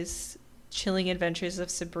Liars, Chilling Adventures of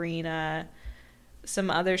Sabrina, some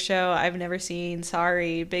other show I've never seen.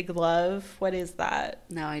 Sorry, Big Love. What is that?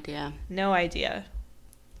 No idea. No idea.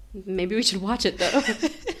 Maybe we should watch it, though.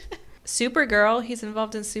 Supergirl. He's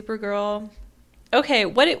involved in Supergirl. Okay,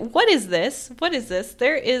 what is this? What is this?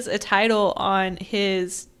 There is a title on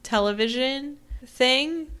his television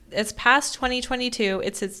thing. It's past 2022.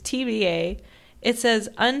 It says TBA. It says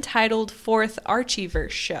Untitled 4th Archieverse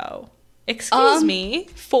Show. Excuse me?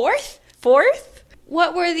 Fourth?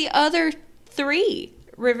 What were the other 3?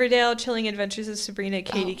 Riverdale, Chilling Adventures of Sabrina,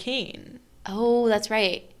 Katie Kane. Oh, that's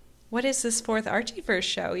right. What is this 4th Archieverse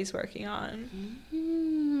show he's working on?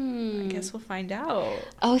 I guess we'll find out.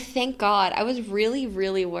 Oh, thank God. I was really,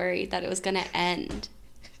 really worried that it was going to end.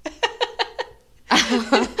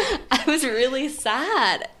 I was really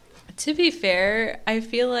sad. To be fair, I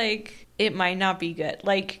feel like it might not be good.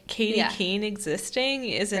 Like, Katie Keene existing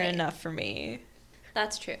isn't enough for me.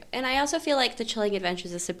 That's true. And I also feel like The Chilling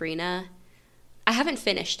Adventures of Sabrina, I haven't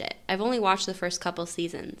finished it. I've only watched the first couple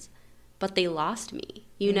seasons. But they lost me,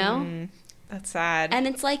 you know? That's sad. And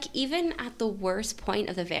it's like, even at the worst point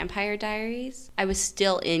of the Vampire Diaries, I was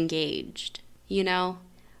still engaged, you know?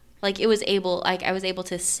 Like, I was able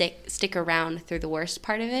to stick around through the worst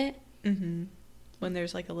part of it. Mm-hmm. When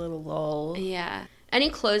there's like a little lull. Yeah.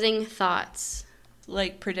 Any closing thoughts?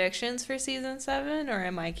 Like predictions for season 7, or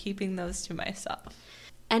am I keeping those to myself?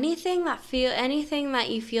 Anything that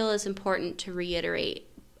you feel is important to reiterate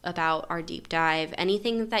about our deep dive,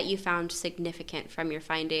 anything that you found significant from your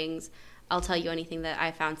findings. I'll tell you anything that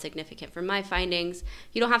I found significant from my findings.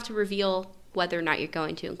 You don't have to reveal whether or not you're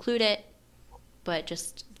going to include it, but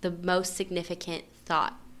just the most significant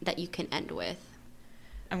thought that you can end with.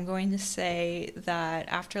 I'm going to say that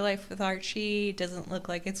Afterlife with Archie doesn't look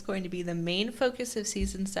like it's going to be the main focus of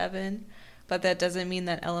season 7, but that doesn't mean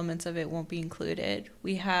that elements of it won't be included.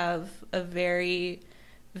 We have a very,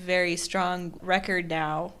 very strong record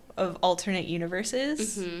now of alternate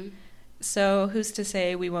universes. Mm-hmm. So who's to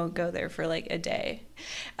say we won't go there for like a day?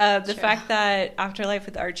 The fact that Afterlife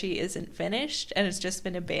with Archie isn't finished and it's just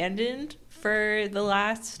been abandoned for the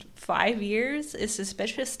last 5 years is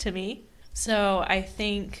suspicious to me. So I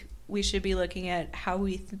think we should be looking at how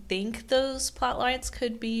we think those plot lines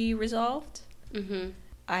could be resolved. Mm-hmm.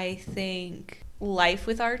 I think Life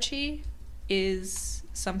with Archie is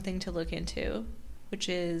something to look into, which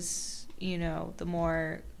is, you know, the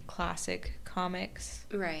more classic comics.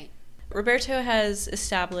 Right. Roberto has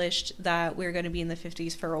established that we're going to be in the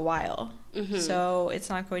 50s for a while. So it's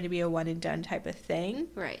not going to be a one and done type of thing.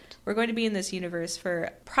 Right. We're going to be in this universe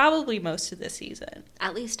for probably most of the season.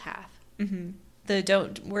 At least half. The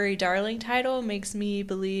Don't Worry Darling title makes me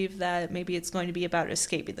believe that maybe it's going to be about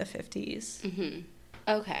escaping the 50s.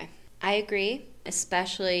 Okay. I agree,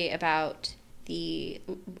 especially about the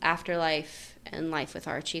Afterlife and Life with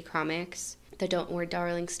Archie comics. The Don't Worry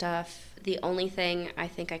Darling stuff. The only thing I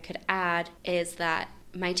think I could add is that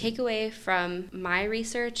my takeaway from my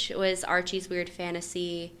research was Archie's Weird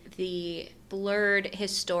Fantasy, the blurred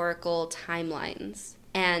historical timelines.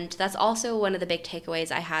 And that's also one of the big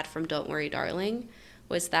takeaways I had from Don't Worry Darling,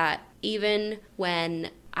 was that even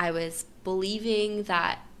when I was believing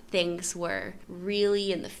that things were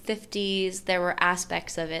really in the 50s, there were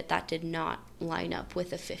aspects of it that did not line up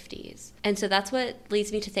with the 50s. And so that's what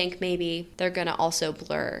leads me to think maybe they're going to also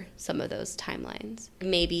blur some of those timelines.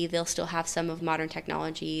 Maybe they'll still have some of modern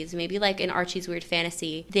technologies. Maybe like in Archie's Weird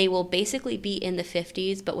Fantasy, they will basically be in the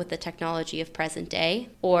 50s, but with the technology of present day.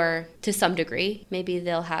 Or to some degree, maybe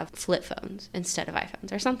they'll have flip phones instead of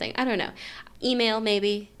iPhones or something. I don't know. Email,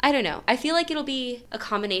 maybe. I don't know. I feel like it'll be a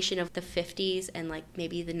combination of the 50s and like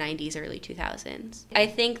maybe the 90s, early 2000s. I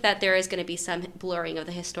think that there is going to be some blurring of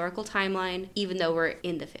the historical timeline, even though we're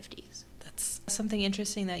in the 50s. That's something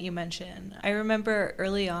interesting that you mentioned. I remember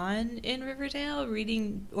early on in Riverdale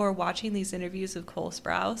reading or watching these interviews of Cole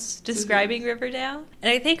Sprouse describing Riverdale.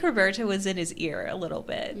 And I think Roberta was in his ear a little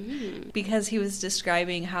bit because he was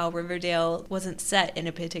describing how Riverdale wasn't set in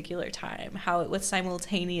a particular time, how it was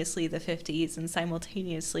simultaneously the 50s and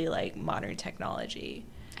simultaneously like modern technology.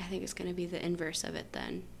 I think it's going to be the inverse of it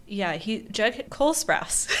then. Yeah, Cole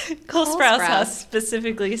Sprouse. Cole Sprouse has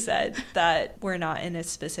specifically said that we're not in a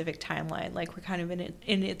specific timeline, like we're kind of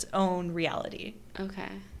in its own reality. Okay.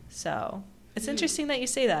 So it's interesting that you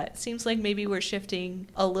say that. It seems like maybe we're shifting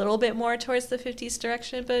a little bit more towards the 50s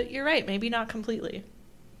direction, but you're right, maybe not completely.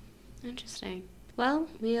 Interesting. Well,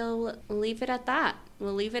 we'll leave it at that.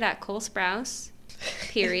 We'll leave it at Cole Sprouse,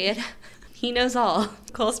 period. He knows all.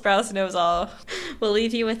 Cole Sprouse knows all. We'll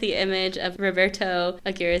leave you with the image of Roberto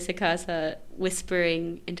Aguirre Sacasa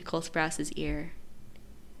whispering into Cole Sprouse's ear.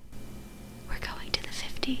 We're going to the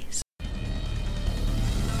 50s.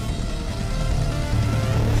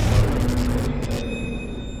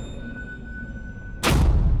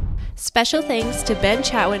 Special thanks to Ben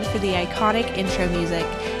Chatwin for the iconic intro music.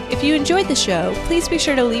 If you enjoyed the show, please be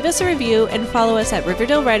sure to leave us a review and follow us at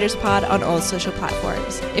Riverdale Writers Pod on all social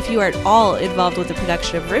platforms. If you are at all involved with the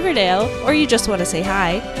production of Riverdale, or you just want to say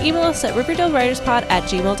hi, email us at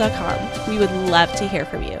riverdalewriterspod@gmail.com. We would love to hear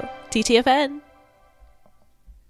from you. TTFN!